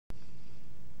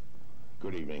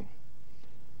Good evening.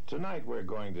 Tonight we're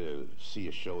going to see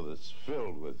a show that's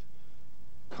filled with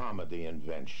comedy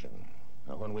invention.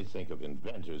 Now, when we think of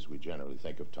inventors, we generally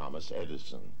think of Thomas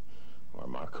Edison or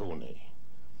Marconi.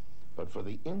 But for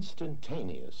the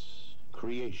instantaneous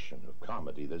creation of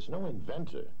comedy, there's no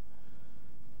inventor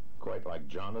quite like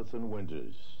Jonathan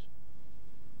Winters.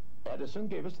 Edison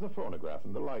gave us the phonograph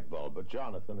and the light bulb, but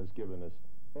Jonathan has given us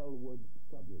Elwood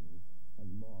Suggins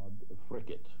and Maud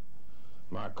Frickett.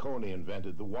 Marconi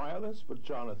invented the wireless, but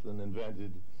Jonathan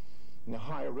invented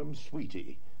Hiram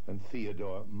Sweetie and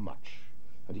Theodore Much.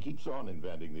 And he keeps on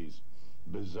inventing these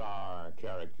bizarre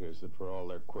characters that, for all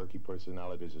their quirky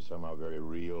personalities, are somehow very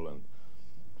real and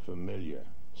familiar.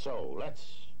 So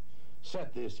let's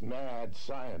set this mad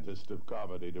scientist of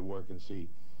comedy to work and see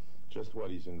just what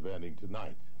he's inventing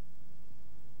tonight.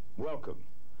 Welcome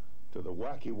to the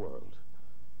wacky world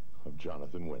of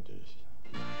Jonathan Winters.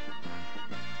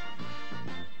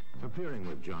 Appearing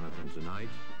with Jonathan tonight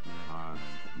are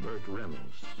Burt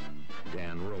Reynolds,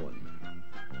 Dan Rowan,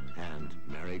 and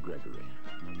Mary Gregory.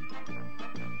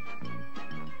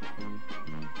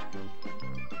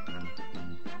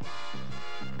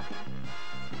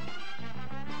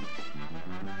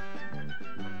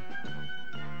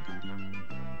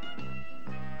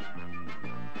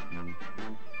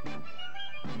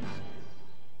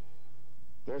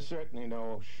 There's certainly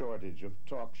no shortage of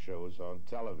talk shows on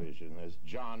television. There's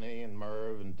Johnny and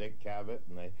Merv and Dick Cavett,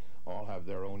 and they all have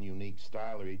their own unique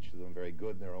style, or each of them very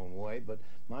good in their own way. But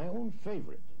my own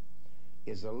favorite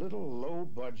is a little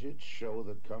low-budget show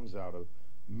that comes out of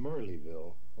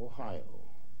Murrayville, Ohio.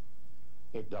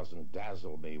 It doesn't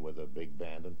dazzle me with a big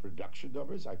band and production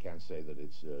numbers. I can't say that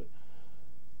it's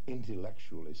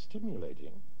intellectually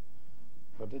stimulating.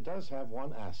 But it does have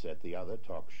one asset the other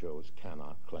talk shows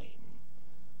cannot claim.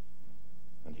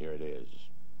 And here it is,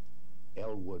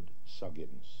 Elwood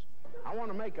Suggins. I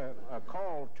want to make a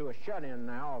call to a shut-in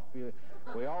now.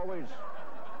 We always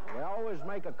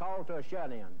make a call to a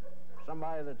shut-in,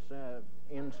 somebody that's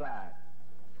inside.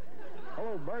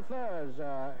 Hello,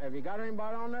 Bertha. Have you got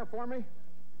anybody on there for me?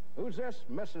 Who's this?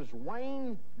 Mrs.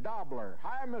 Wayne Dobler.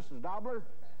 Hi, Mrs. Dobler.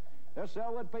 This is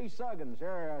Elwood P. Suggins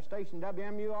here, station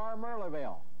WMUR,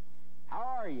 Murrayville. How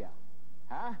are you?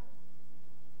 Huh?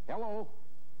 Hello.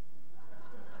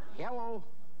 Hello.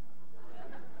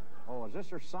 Oh, is this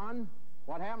her son?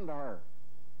 What happened to her?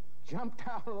 Jumped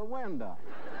out of the window.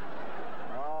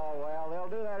 Oh, well,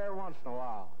 they'll do that every once in a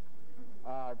while.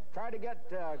 Try to get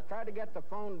the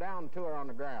phone down to her on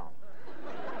the ground.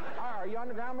 Are you on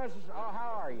the ground, Mrs.? Oh,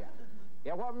 how are you?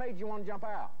 Yeah, what made you want to jump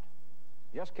out?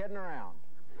 Just kidding around.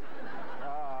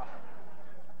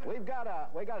 We got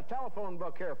a telephone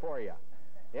book here for you.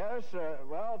 Yes,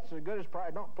 well, it's as good as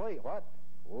pride. Don't play. What?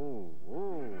 Ooh,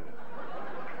 ooh.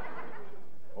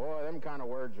 Boy, them kind of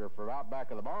words are for out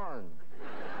back of the barn.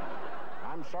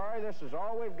 I'm sorry, this is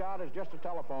all we've got is just a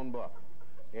telephone book.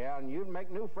 Yeah, and you'd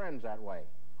make new friends that way.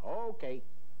 Okay.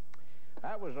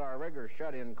 That was our regular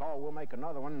shut-in call. We'll make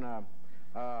another one.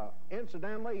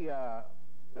 Incidentally,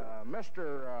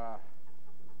 Mr.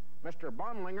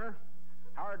 Bonlinger,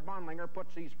 Howard Bonlinger,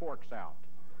 puts these forks out.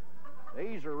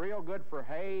 These are real good for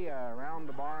hay around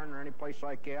the barn or any place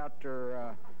like that,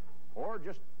 or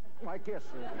just like this.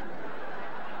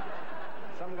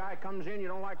 Some guy comes in, you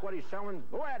don't like what he's selling,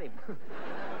 go at him.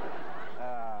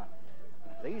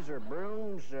 These are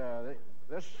brooms.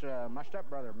 My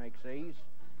stepbrother makes these,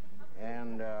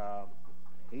 and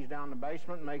he's down in the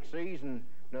basement and makes these and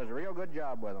does a real good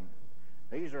job with them.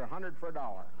 These are $100 for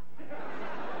 $1.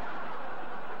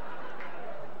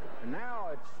 And now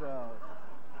it's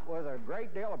with a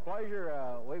great deal of pleasure,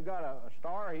 we've got a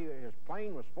star. His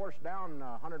plane was forced down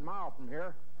 100 miles from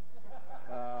here.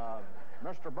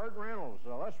 Mr. Burt Reynolds.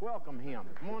 Let's welcome him.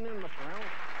 Come on in, Mr.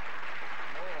 Reynolds.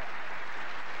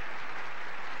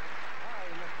 Hi,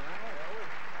 Mr.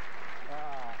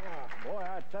 Reynolds. Boy,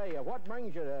 I tell you, what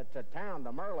brings you to town,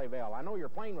 to Murrayville? I know your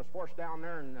plane was forced down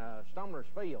there in Stumler's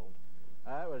Field.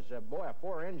 It was, boy, a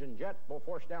 4-engine jet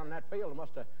forced down that field. It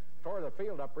must have tore the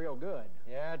field up real good.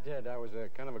 Yeah, it did. That was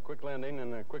kind of a quick landing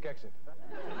and a quick exit.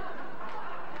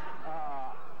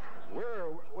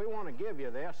 We want to give you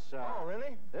this. Oh,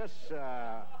 really? This,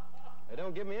 They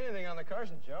don't give me anything on the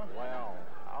Carson show. Well,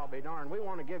 I'll be darned. We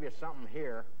want to give you something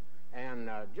here. And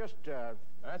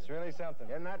That's really something.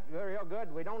 Isn't that real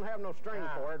good? We don't have no string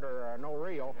for it or no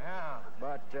reel. Yeah.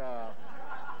 But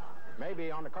maybe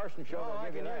on the Carson show they'll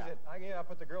give you that. I can use it. I'll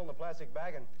put the girl in the plastic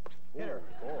bag and hit her.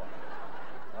 Boy.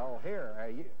 Oh, here.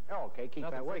 Okay, keep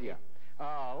Nothing that with you.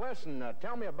 Listen,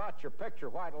 tell me about your picture,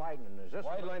 White Lightning. Is this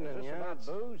White Lightning, is this yeah, about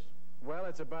booze? Well,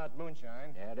 it's about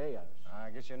moonshine. Yeah, it is. I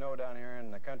guess you know down here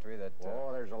in the country that...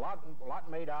 Oh, there's a lot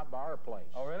made out by our place.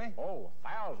 Oh, really? Oh,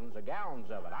 thousands of gallons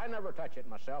of it. I never touch it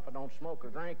myself. I don't smoke or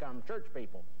drink. I'm church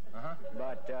people. Uh-huh.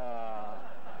 But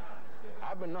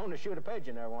I've been known to shoot a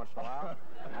pigeon every once in a while.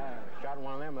 I shot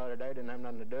one of them the other day, didn't have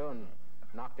nothing to do, and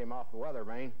knocked him off the weather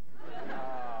vane.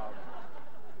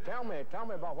 Tell me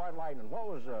about White Lightning. What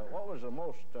was the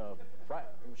most...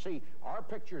 see, our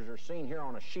pictures are seen here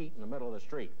on a sheet in the middle of the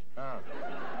street.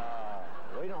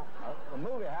 We don't... the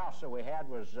movie house that we had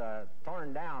was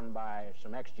torn down by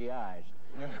some ex-GIs.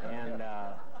 And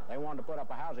they wanted to put up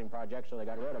a housing project, so they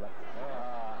got rid of it.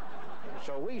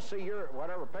 So we see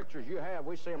whatever pictures you have,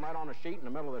 we see them right on a sheet in the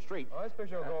middle of the street. Oh, this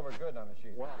picture will go over good on the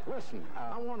sheet. Well, listen,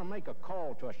 I want to make a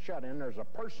call to a shut-in. There's a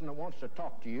person that wants to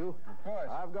talk to you. Of course.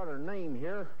 I've got her name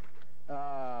here.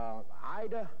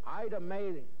 Ida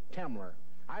Mae Temler.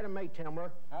 Ida Mae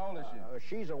Temler. How old is she?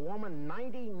 She's a woman,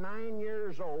 99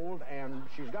 years old, and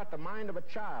she's got the mind of a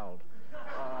child.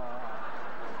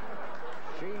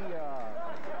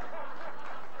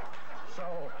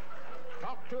 So,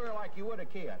 talk to her like you would a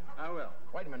kid. I will.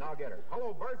 Wait a minute, I'll get her.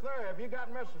 Hello, Burt, there. Have you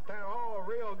got Mrs. Temler? Oh,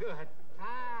 real good.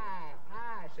 Hi.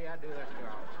 See, I do this to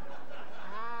her.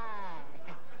 Hi.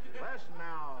 Listen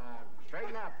now,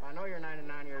 straighten up. I know you're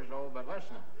 99 years old, but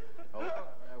listen.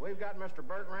 We've got Mr.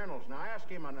 Burt Reynolds. Now, ask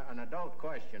him an adult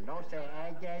question. Don't say,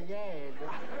 yeah.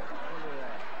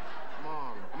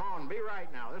 Come on, be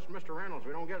right now. This is Mr. Reynolds.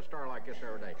 We don't get a star like this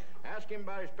every day. Ask him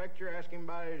about his picture. Ask him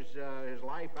about his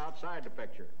life outside the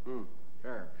picture.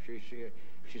 There.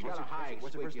 She's got a high...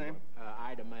 What's her first name?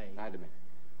 Ida Mae. Ida Mae.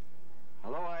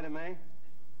 Hello, Ida Mae.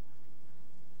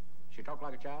 She talk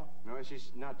like a child? No,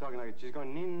 she's not talking like it. She's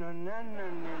going,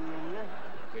 na-na-na-na-na-na.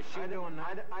 Is she doing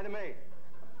that? Ida Mae.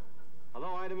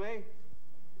 Hello, Ida Mae.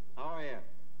 How are you?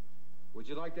 Would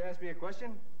you like to ask me a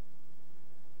question?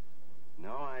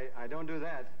 No, I don't do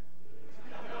that.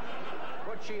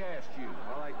 What'd she ask you?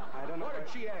 Well, I don't know. What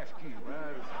did she ask you?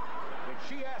 Did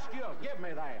she ask you? Give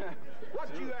me that.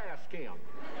 What'd you ask him?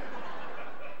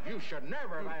 You should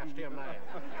never have asked him that.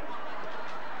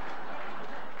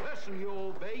 Listen, you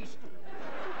old beast.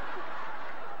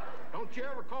 Don't you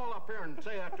ever call up here and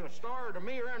say that to a star or to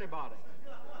me or anybody.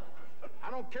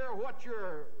 I don't care what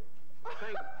your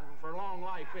thing for long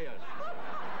life is. That's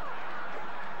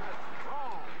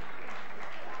wrong.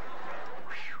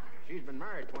 She's been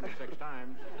married 26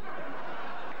 times.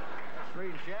 That's the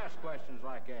reason she asks questions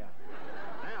like that.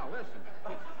 Now, listen.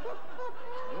 I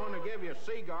want to give you a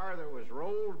cigar that was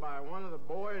rolled by one of the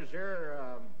boys here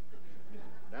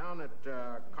down at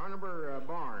Carniver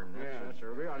Barn. That's a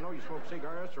real... I know you smoke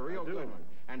cigars. That's a real good one.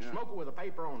 And smoke it with a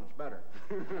paper on. It's better.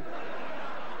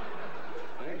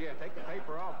 Take the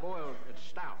paper off. Boy, it's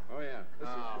stout. Oh, yeah.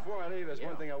 Listen, before I leave, there's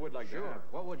one thing I would like to have.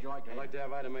 What would you like to have? I'd like to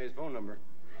have Ida Mae's phone number.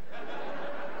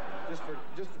 Just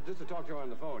to talk to her on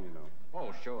the phone, you know.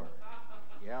 Oh, sure.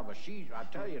 Yeah, but I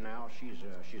tell you now, she's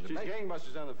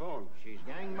gangbusters on the phone. She's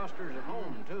gangbusters at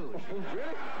home, too.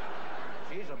 Really?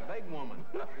 She's a big woman.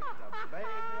 She's a big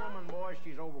woman, boy.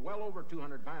 She's well over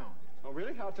 200 pounds. Oh,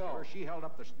 really? How tall? Sure, she held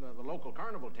up the local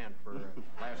carnival tent for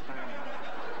last time.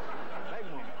 A big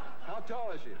woman. How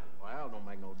tall is she? Well, don't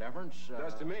make no difference.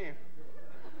 Does to me.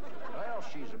 Well,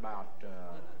 she's about,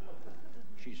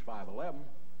 she's 5'11".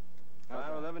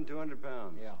 5'11", 200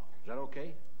 pounds. Yeah. Is that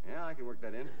okay? Yeah, I can work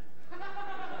that in.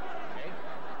 Okay.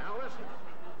 Now listen.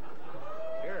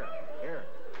 Here.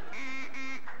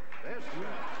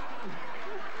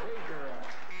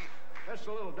 This is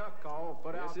a little duck call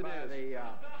put out by the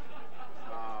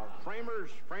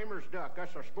Framer's Duck.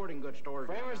 That's our sporting goods store.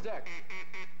 Framer's Duck.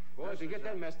 Boy, if you get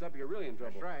that messed up, you're really in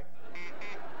trouble. That's right.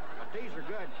 But these are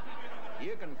good.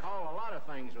 You can call a lot of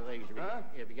things with these.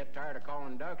 If you get tired of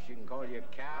calling ducks, you can call you a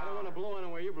cow. I don't want to blow on it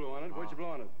where you blow on it. Where'd you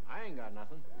blow on it? I ain't got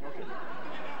nothing. Okay.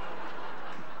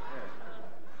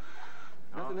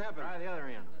 There. Nothing happened. Try the other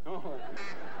end. Oh.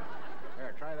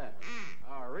 There, try that.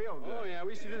 Oh, real good. Oh, yeah,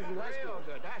 we used to do this in high school. Real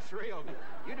good. That's real good.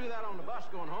 You do that on the bus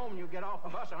going home, you get off the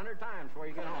bus 100 times before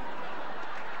you get home.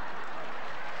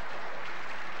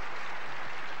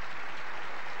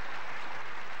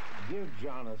 Give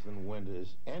Jonathan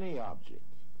Winters any object,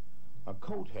 a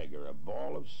coat hanger, a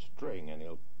ball of string, and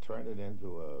he'll turn it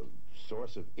into a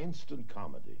source of instant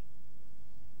comedy.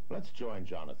 Let's join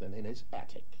Jonathan in his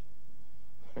attic.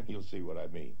 You'll see what I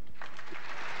mean.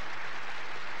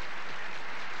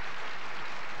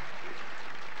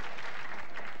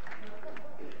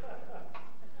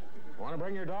 Want to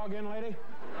bring your dog in, lady?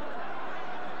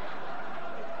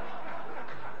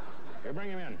 Here, bring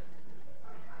him in.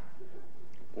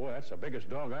 Boy, that's the biggest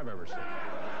dog I've ever seen.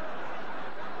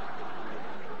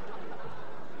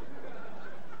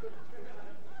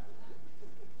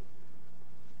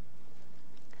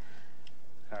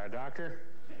 Doctor?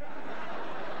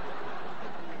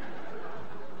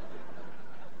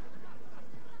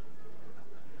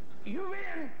 You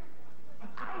in?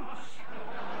 Ouch!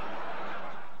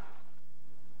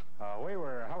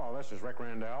 Hello, this is Rick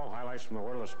Randell, highlights from the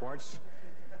world of sports.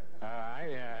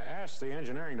 I asked the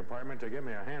engineering department to give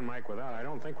me a hand mic with that. I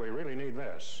don't think we really need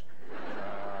this.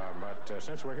 But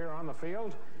since we're here on the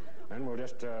field, then we'll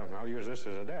just, I'll use this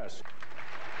as a desk.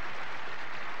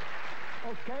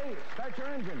 Okay, start your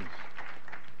engines.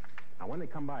 Now, when they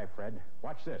come by, Fred,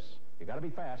 watch this. You got to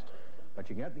be fast, but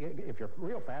you get if you're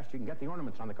real fast, you can get the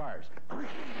ornaments on the cars.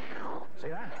 See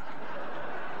that?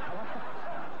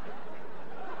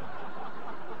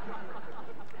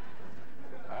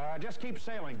 Just keep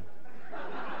sailing.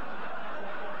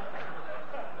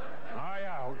 Oh,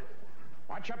 yeah.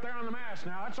 Watch up there on the mast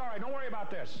now. That's all right. Don't worry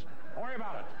about this. Don't worry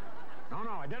about it.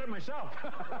 No, I did it myself.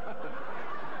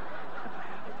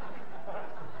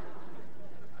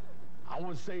 I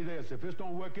want to say this. If this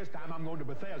don't work this time, I'm going to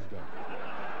Bethesda.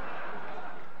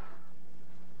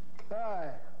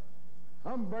 Hi,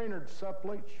 I'm Brainerd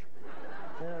Supplich,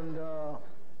 and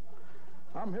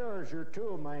I'm here as your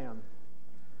tool man.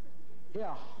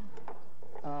 Yeah,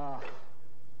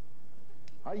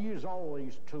 I use all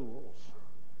these tools.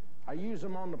 I use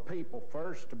them on the people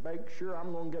first to make sure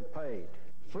I'm going to get paid.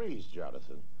 Freeze,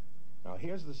 Jonathan. Now,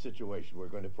 here's the situation we're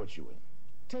going to put you in.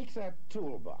 Take that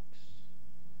toolbox.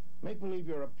 Make believe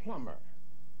you're a plumber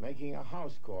making a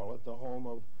house call at the home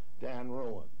of Dan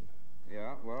Rowan.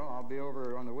 Yeah, well, I'll be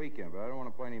over on the weekend, but I don't want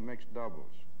to play any mixed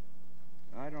doubles.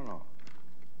 I don't know.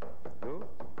 Who?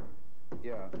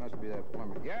 Yeah, it must be that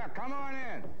plumber. Yeah, come on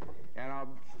in. And I'll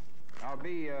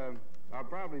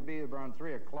probably be around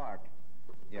 3 o'clock.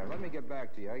 Yeah, let me get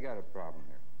back to you. I got a problem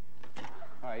here.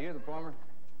 Hi, you're the plumber?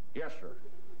 Yes, sir.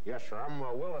 Yes, sir. I'm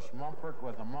Willis Mumpert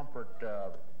with the Mumpert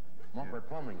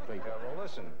Plumbing people. Yeah, well,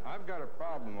 listen, I've got a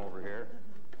problem over here.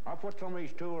 I'll put some of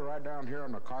these tools right down here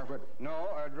on the carpet. No,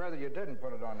 I'd rather you didn't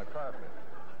put it on the carpet.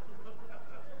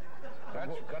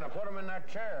 That's gonna put them in that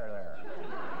chair there.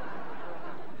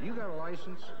 You got a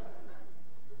license?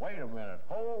 Wait a minute.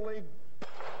 Holy...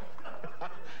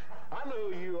 I know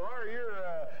who you are.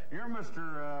 You're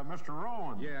Mr.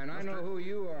 Rowan. Yeah, and I know who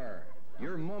you are.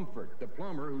 You're Mumford, the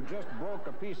plumber who just broke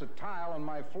a piece of tile on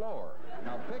my floor.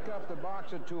 Now pick up the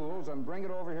box of tools and bring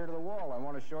it over here to the wall. I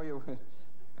want to show you...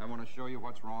 I want to show you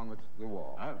what's wrong with the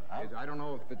wall. I don't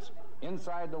know if it's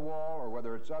inside the wall or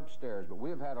whether it's upstairs, but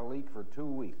we've had a leak for 2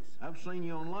 weeks. I've seen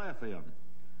you on Laugh In.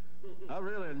 I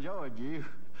really enjoyed you.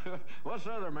 What's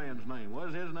the other man's name?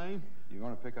 What's his name? You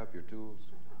want to pick up your tools?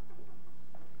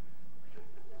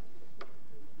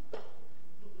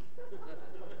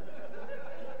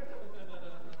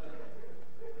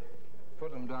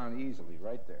 Put them down easily,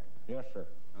 right there. Yes, sir.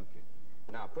 Okay.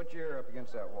 Now, put your ear up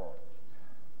against that wall.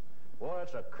 Boy,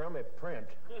 that's a crummy print.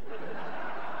 I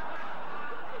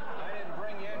didn't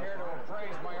bring you in here to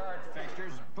appraise my art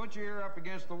fixtures. Put your ear up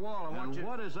against the wall.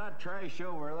 What is that trash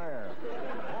over there?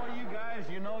 Boy, you guys,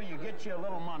 you know, you get you a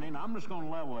little money. Now, I'm just going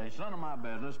to level it. It's none of my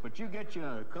business, but you get you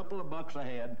a couple of bucks a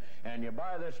head, and you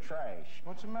buy this trash.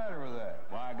 What's the matter with that?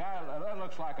 Why, a guy, that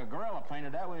looks like a gorilla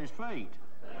painted that with his feet.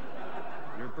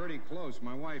 You're pretty close.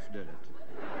 My wife did it.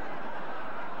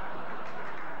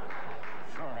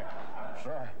 Sorry.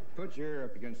 Put your ear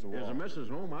up against the wall. Is the missus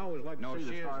home? I always like to see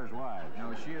the stars' wives.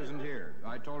 No, she isn't here.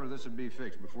 I told her this would be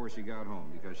fixed before she got home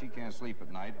because she can't sleep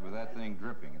at night with that thing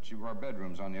dripping. And our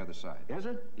bedroom's on the other side. Is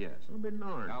it? Yes. I'll be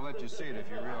darned. I'll let you see it if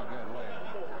you're real good later.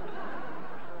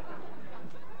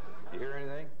 You hear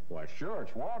anything? Why, sure.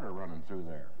 It's water running through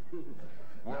there.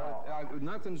 Well,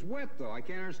 nothing's wet, though. I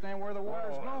can't understand where the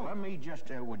water's going. Let me just,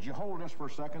 would you hold this for a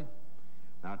second?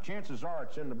 Now, chances are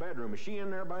it's in the bedroom. Is she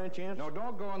in there by any chance? No,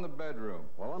 don't go in the bedroom.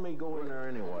 Well, let me go in there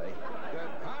anyway.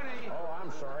 Honey! Oh, I'm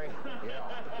sorry. Yeah,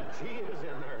 she is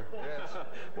in there. Yes.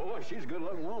 Boy, she's a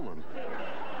good-looking woman.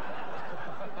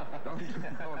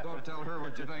 Don't tell her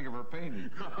what you think of her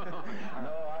painting. No,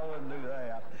 I wouldn't do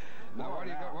that. Now, what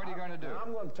are you going to do?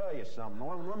 I'm going to tell you something.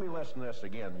 Let me listen to this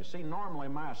again. You see, normally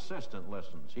my assistant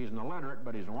listens. He's an illiterate,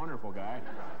 but he's a wonderful guy.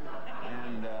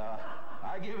 And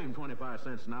I give him 25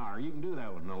 cents an hour. You can do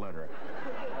that with an illiterate.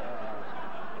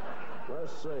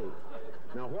 Let's see.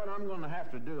 Now, what I'm going to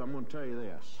have to do, I'm going to tell you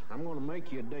this. I'm going to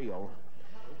make you a deal.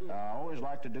 I always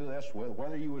like to do this with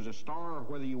whether you was a star or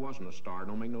whether you wasn't a star.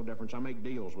 Don't make no difference. I make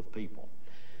deals with people.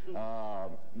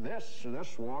 This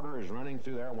water is running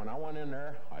through there. When I went in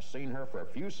there, I seen her for a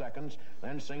few seconds,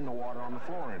 then seen the water on the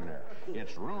floor in there.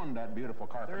 It's ruined that beautiful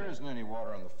carpet. There isn't any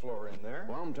water on the floor in there.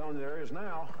 Well, I'm telling you there is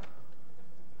now.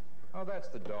 Oh, that's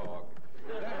the dog.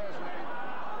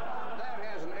 That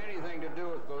hasn't anything to do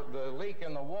with the leak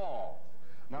in the wall.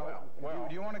 Now,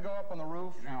 do you want to go up on the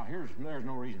roof? Now, there's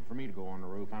no reason for me to go on the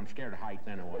roof. I'm scared of heights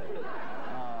anyway.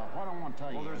 What I want to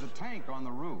tell you Well, there's a tank on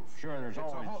the roof. Sure, there's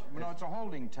always... It's a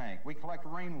holding tank. We collect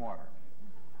rainwater.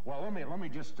 Well, let me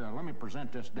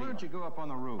present this deal. Why don't you go up on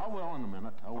the roof? I will in a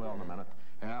minute.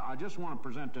 I just want to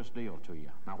present this deal to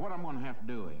you. Now, what I'm going to have to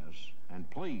do is, and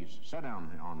please, sit down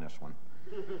on this one.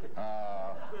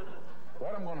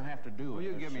 What I'm going to have to do is... Well,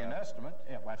 you give me an estimate.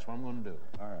 Yeah, that's what I'm going to do.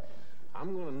 All right.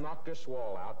 I'm going to knock this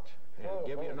wall out and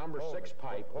give you a number 6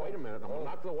 pipe. Wait a minute. I'm going to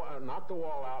knock the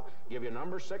wall out, give you a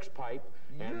number 6 pipe,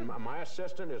 and my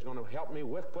assistant is going to help me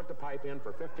put the pipe in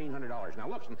for $1,500. Now,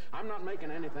 listen, I'm not making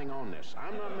anything on this.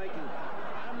 I'm not making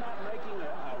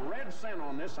a red cent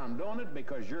on this. I'm doing it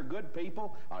because you're good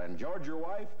people. I enjoyed your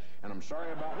wife, and I'm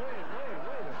sorry about... Wait.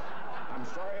 I'm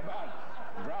sorry about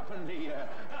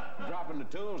dropping the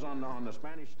tools on the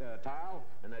Spanish tile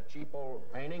and that cheap old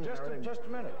painting. Just a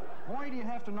minute. Why do you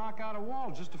have to knock out a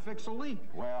wall just to fix a leak?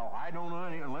 Well, I don't know.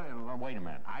 Wait a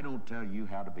minute. I don't tell you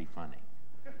how to be funny.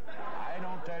 I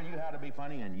don't tell you how to be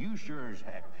funny, and you sure as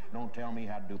heck don't tell me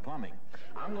how to do plumbing.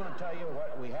 I'm going to tell you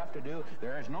what we have to do.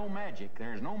 There is no magic.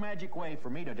 There is no magic way for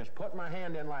me to just put my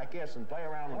hand in like this and play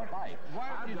around with the pipe.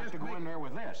 Why don't you just go in there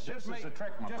with this? This is a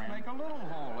trick, my friend. Just make a little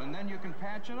hole, and then you can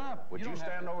patch it up. Would you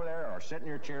stand over there or sit in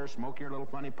your chair, smoke your little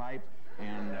funny pipe,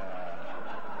 and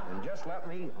just let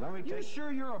me You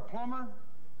sure you're a plumber?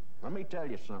 Let me tell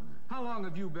you something. How long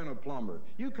have you been a plumber?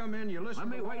 You come in, you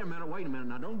listen. Wait a minute.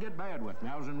 Now, don't get bad with me.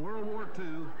 I was in World War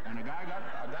II, and a guy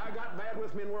got bad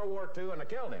with me in World War II, and I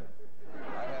killed him.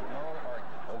 I have no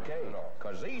argument. Okay,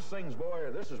 because these things,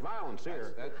 boy, this is violence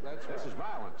here. This is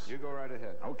violence. You go right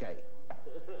ahead. Okay.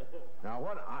 Now,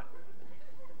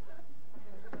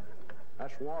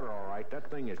 that's water, all right. That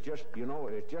thing is just,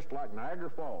 it's just like Niagara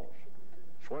Falls.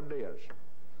 That's what it is.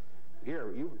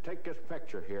 Here, you take this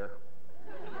picture here.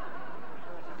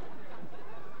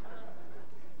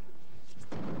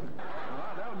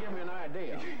 Well, that'll give me an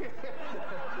idea.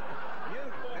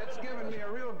 That's given me a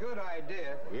real good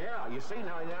idea. Yeah, you see,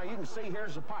 now you can see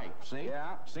here's the pipe, see?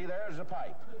 Yeah. See, there's the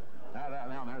pipe. Now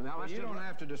Well, you don't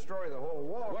have to destroy the whole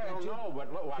wall, Well, no,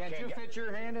 but look, can't you fit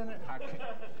your hand in it?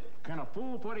 Can a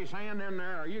fool put his hand in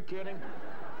there? Are you kidding?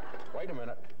 Wait a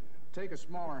minute. Take a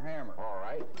smaller hammer. All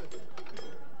right.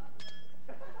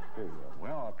 Here you go.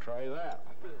 Well, I'll try that.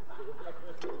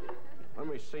 Let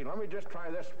me see. Let me just try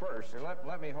this first. Here,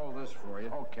 let me hold this for you.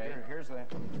 Okay. Here's the...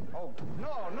 Oh, no,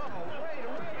 wait.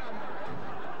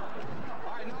 All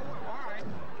right, no, all right.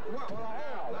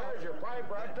 Well, there's your pipe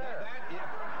right there.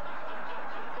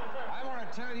 I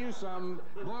want to tell you something.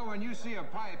 Boy, when you see a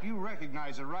pipe, you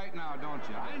recognize it right now, don't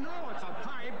you? I know it's a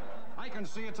pipe. I can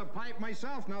see it's a pipe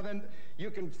myself. Now, then,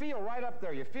 you can feel right up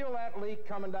there. You feel that leak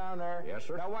coming down there? Yes,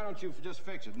 sir. Now, why don't you just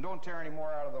fix it and don't tear any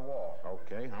more out of the wall?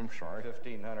 Okay, I'm sorry.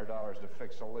 $1,500 to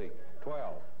fix a leak.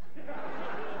 12.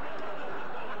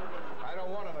 I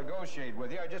don't want to negotiate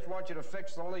with you. I just want you to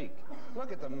fix the leak.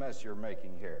 Look at the mess you're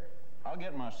making here. I'll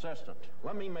get my assistant.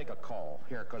 Let me make a call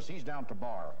here, because he's down at the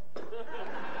bar.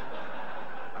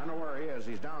 I know where he is.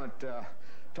 He's down at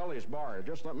Tully's bar.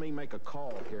 Just let me make a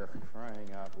call here.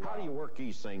 Crying out loud. How do you work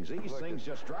these things? These things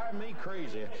just drive me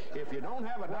crazy. If you don't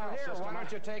have a dial system... why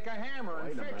don't you take a hammer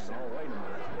and fix it? Oh, wait a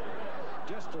minute.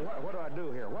 Just what do I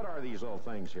do here? What are these little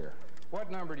things here? What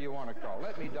number do you want to call?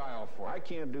 Let me dial for you. I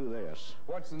can't do this.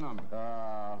 What's the number?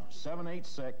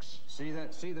 786. See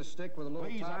that? See the stick with a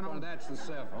little top on? That's the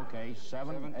 7. Okay,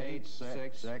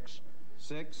 786.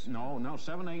 6? No,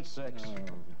 786. No.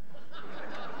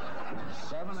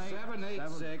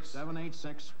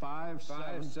 786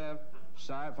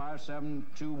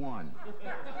 5721.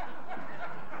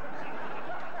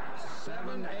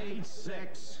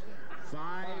 786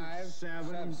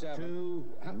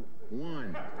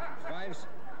 5721.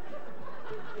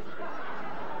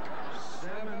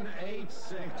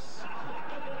 786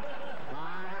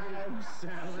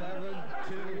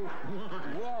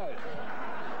 5721. What?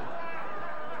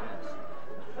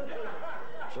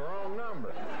 It's the wrong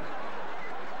number.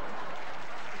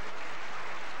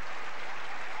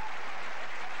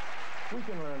 We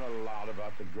can learn a lot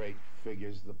about the great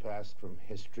figures of the past from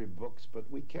history books, but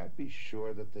we can't be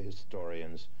sure that the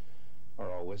historians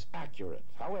are always accurate.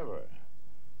 However,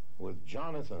 with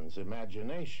Jonathan's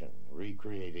imagination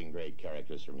recreating great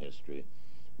characters from history,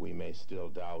 we may still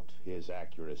doubt his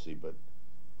accuracy, but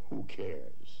who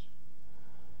cares?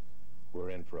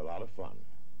 We're in for a lot of fun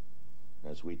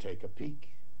as we take a peek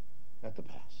at the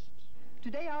past.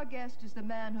 Today our guest is the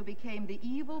man who became the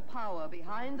evil power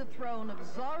behind the throne of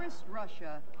Tsarist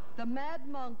Russia, the mad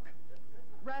monk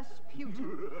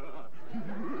Rasputin.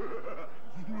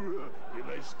 Did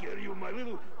I scare you, my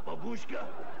little babushka?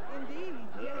 Indeed,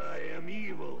 yes. I am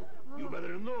evil. You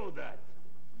better know that.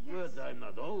 Yes. But I'm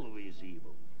not always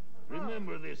evil.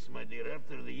 Remember this, my dear,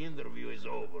 after the interview is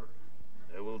over.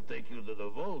 I will take you to the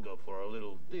Volga for a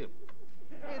little dip.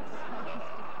 It sounds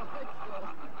delightful.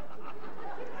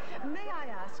 May I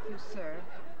ask you, sir,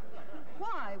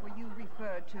 why were you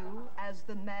referred to as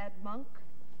the Mad Monk?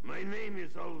 My name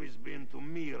has always been to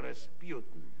me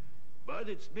Rasputin. But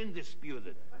it's been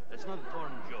disputed. That's not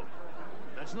corn joke.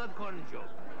 That's not corn joke.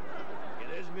 It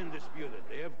has been disputed.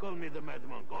 They have called me the Mad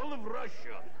Monk. All of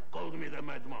Russia called me the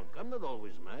Mad Monk. I'm not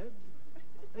always mad.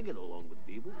 I get along with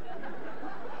people.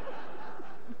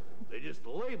 They just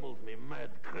labeled me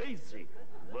mad crazy,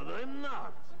 but I'm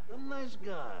not. I'm a nice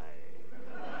guy.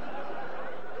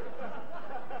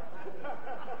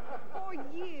 For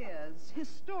years,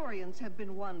 historians have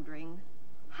been wondering,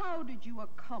 how did you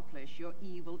accomplish your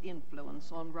evil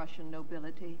influence on Russian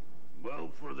nobility? Well,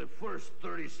 for the first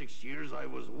 36 years, I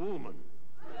was woman.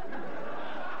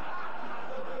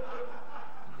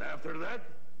 After that,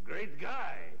 great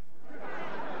guy.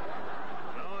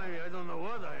 Now I don't know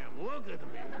what I am. Look at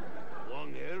me.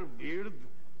 Long hair, beard,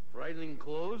 frightening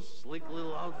clothes, sleek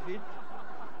little outfit.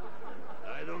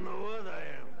 I don't know what I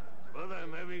am, but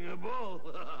I'm having a ball.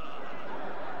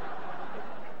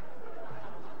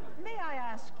 May I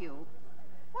ask you,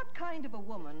 what kind of a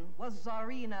woman was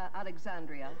Tsarina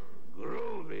Alexandria?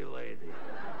 Groovy lady.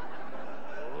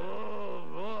 Oh,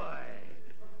 boy.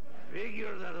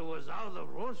 Figure that it was out of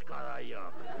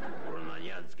Roskarayak,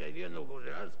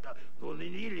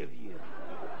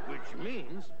 which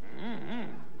means,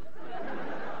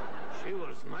 she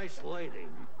was nice lady.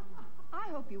 I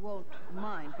hope you won't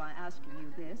mind my asking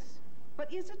you this,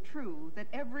 but is it true that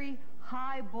every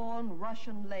high-born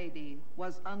Russian lady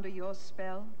was under your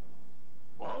spell?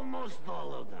 Almost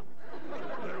all of them.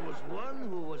 There was one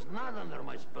who was not under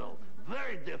my spell.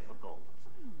 Very difficult.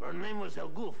 Her name was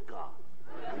Elgufka.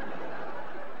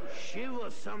 She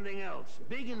was something else.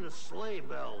 Big in the sleigh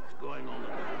bells going all the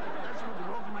time. That's what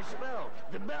broke my spell.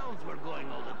 The bells were going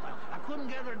all the time. I couldn't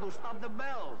get her to stop the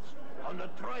bells. On the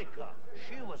troika,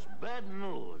 she was bad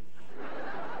news.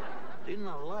 Didn't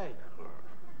like her.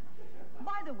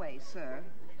 By the way, sir,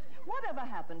 whatever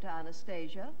happened to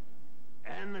Anastasia?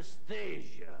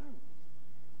 Anastasia.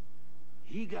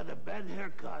 He got a bad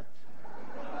haircut.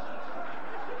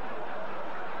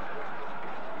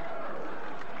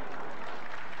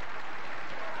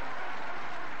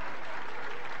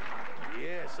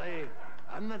 Yes,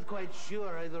 I'm not quite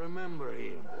sure I'd remember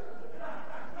him.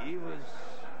 He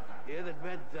had a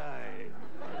bad time.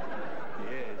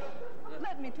 Yes.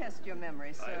 Let me test your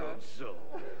memory, sir. I hope so.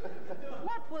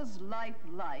 What was life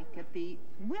like at the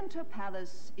Winter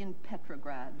Palace in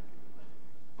Petrograd?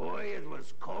 Boy, it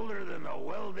was colder than a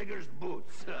well-digger's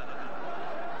boots.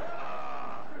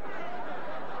 I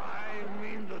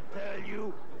mean to tell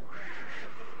you,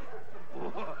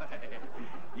 boy,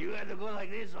 you had to go like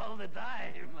this all the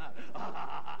time.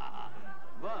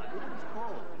 But it was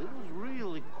cold. It was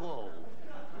really cold.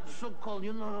 So cold,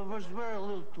 you know, there was very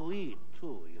little to eat,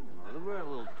 too, you know. There was very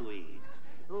little to eat.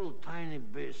 A little tiny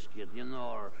biscuit, you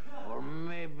know, or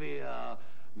maybe a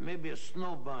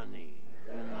snow bunny,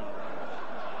 you know.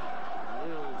 A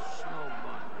little snow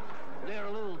bunny. They're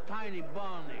little tiny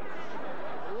bunnies.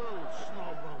 Little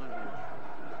snow bunnies.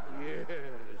 Yes,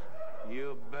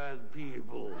 you bad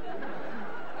people.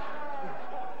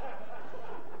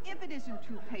 If it isn't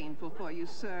too painful for you,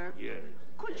 sir, Yes.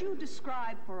 could you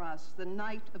describe for us the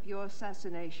night of your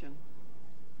assassination?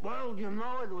 Well, you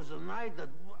know, it was a night that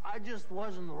I just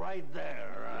wasn't right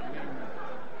there. I mean,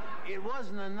 it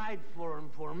wasn't a night for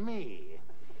me.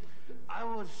 I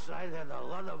had a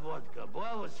lot of vodka, but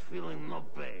I was feeling no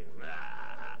pain.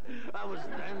 I was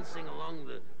dancing along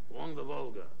the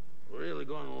Volga, really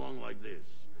going along like this.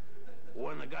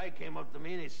 When the guy came up to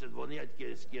me and he said, and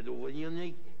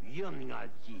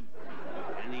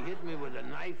he hit me with a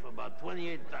knife about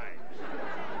 28 times.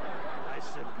 I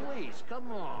said, please,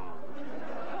 come on.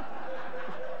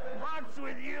 What's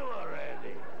with you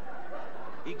already?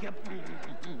 He kept...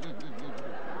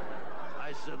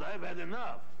 I said, I've had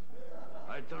enough.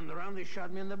 I turned around, he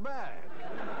shot me in the back.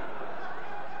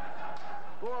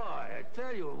 Boy, I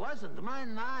tell you, it wasn't my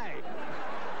night.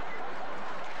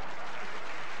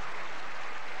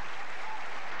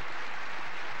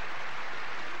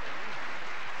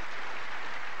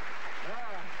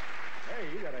 Hey,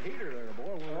 you got a heater there,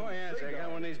 boy. Oh, yes, I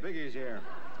got one of these biggies here.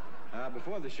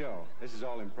 Before the show, this is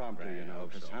all impromptu, you know,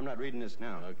 because I'm not reading this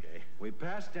now. Okay. We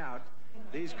passed out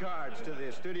these cards to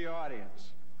the studio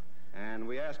audience, and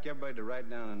we asked everybody to write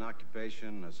down an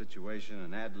occupation, a situation,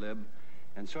 an ad lib,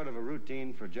 and sort of a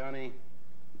routine for Johnny,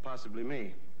 possibly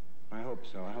me. I hope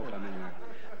so. I hope I'm in there.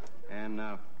 And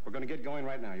we're going to get going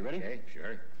right now. You ready? Okay,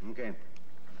 sure. Okay.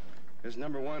 This is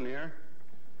number one here.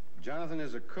 Jonathan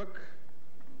is a cook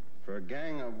for a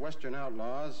gang of Western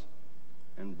outlaws,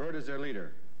 and Burt is their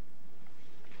leader.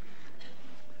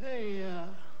 Hey,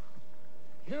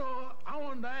 you know, I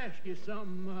wanted to ask you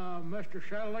something, Mr.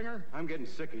 Schellinger. I'm getting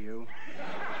sick of you.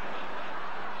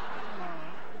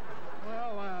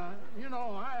 Well, you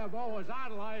know, I have always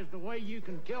idolized the way you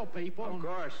can kill people. Of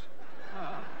course.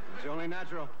 It's only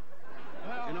natural.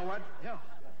 Well, You know what? Yeah.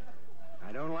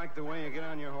 I don't like the way you get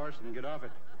on your horse and get off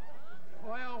it.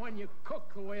 Well, when you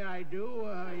cook the way I do,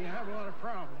 you have a lot of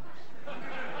problems.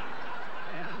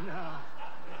 And,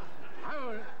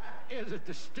 is it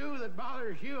the stew that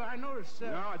bothers you? I noticed...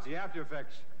 No, it's the after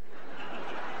effects.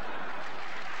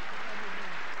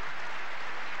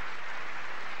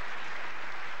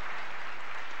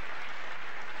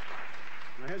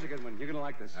 Now, here's a good one. You're going to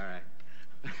like this. All right.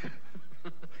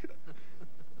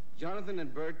 Jonathan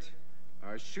and Burt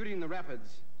are shooting the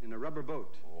rapids in a rubber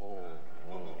boat.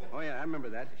 Oh, yeah, I remember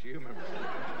that. You remember.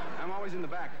 I'm always in the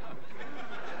back. All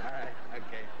right,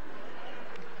 okay.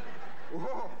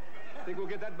 Whoa. Think we'll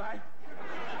get that by?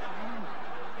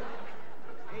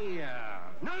 Hey,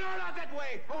 No, not that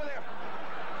way. Over there.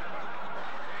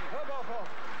 Go.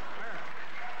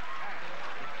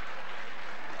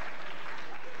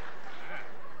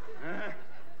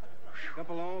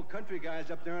 Couple old country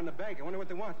guys up there on the bank. I wonder what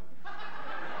they want.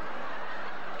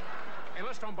 Hey,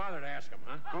 let's don't bother to ask them,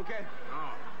 huh? Okay.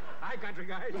 Oh. Hi, country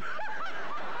guys.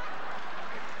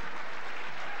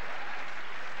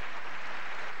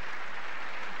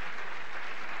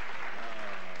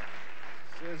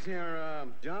 Says here,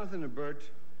 Jonathan and Burt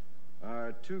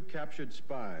are two captured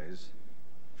spies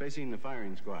facing the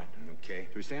firing squad. Okay.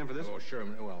 Do we stand for this? Oh, sure.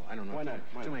 Well, I don't know. Why not?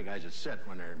 Why Too not? many guys that sit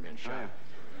when they're being shot. Oh, yeah.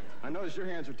 I noticed your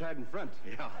hands are tied in front.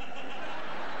 Yeah.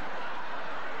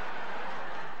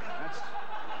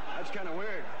 That's kind of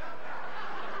weird.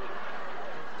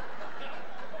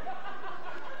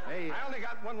 Hey, I only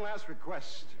got one last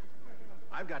request.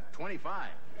 I've got 25.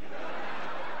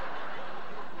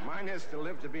 Mine is to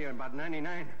live to be about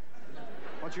 99.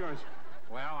 What's yours?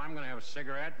 Well, I'm going to have a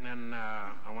cigarette, and then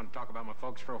I want to talk about my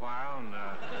folks for a while, and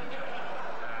I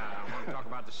want to talk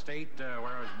about the state where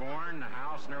I was born, the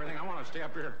house, and everything. I want to stay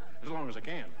up here as long as I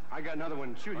can. I got another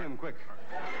one. Shoot him quick.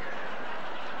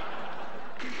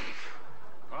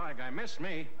 Well, that guy missed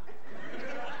me.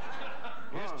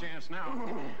 His chance now.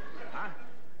 Huh?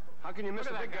 How can you miss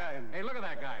Look a at big that guy? Hey, look at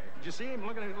that guy. Did you see him?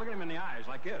 Look at him in the eyes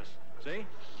like this. See?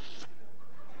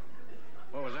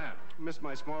 What was that? Missed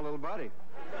my small little body.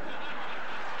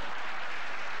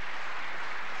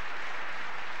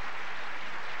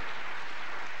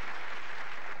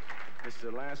 This is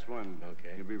the last one.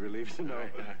 Okay. You'll be relieved to know.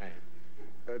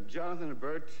 All right. Jonathan and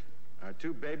Burt are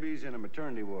two babies in a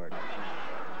maternity ward.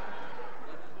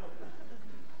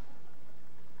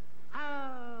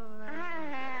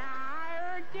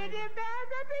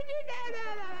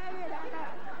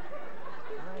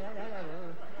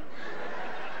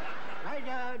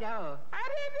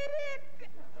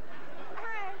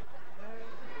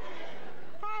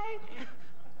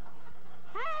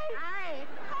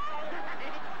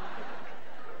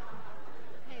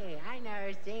 Hey, I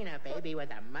never seen a baby with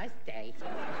a mustache.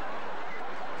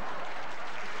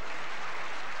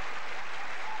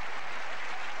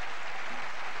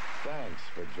 Thanks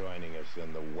for joining us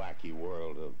in the wacky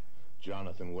world of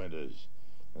Jonathan Winters.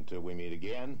 Until we meet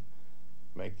again,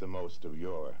 make the most of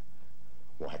your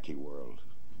wacky world.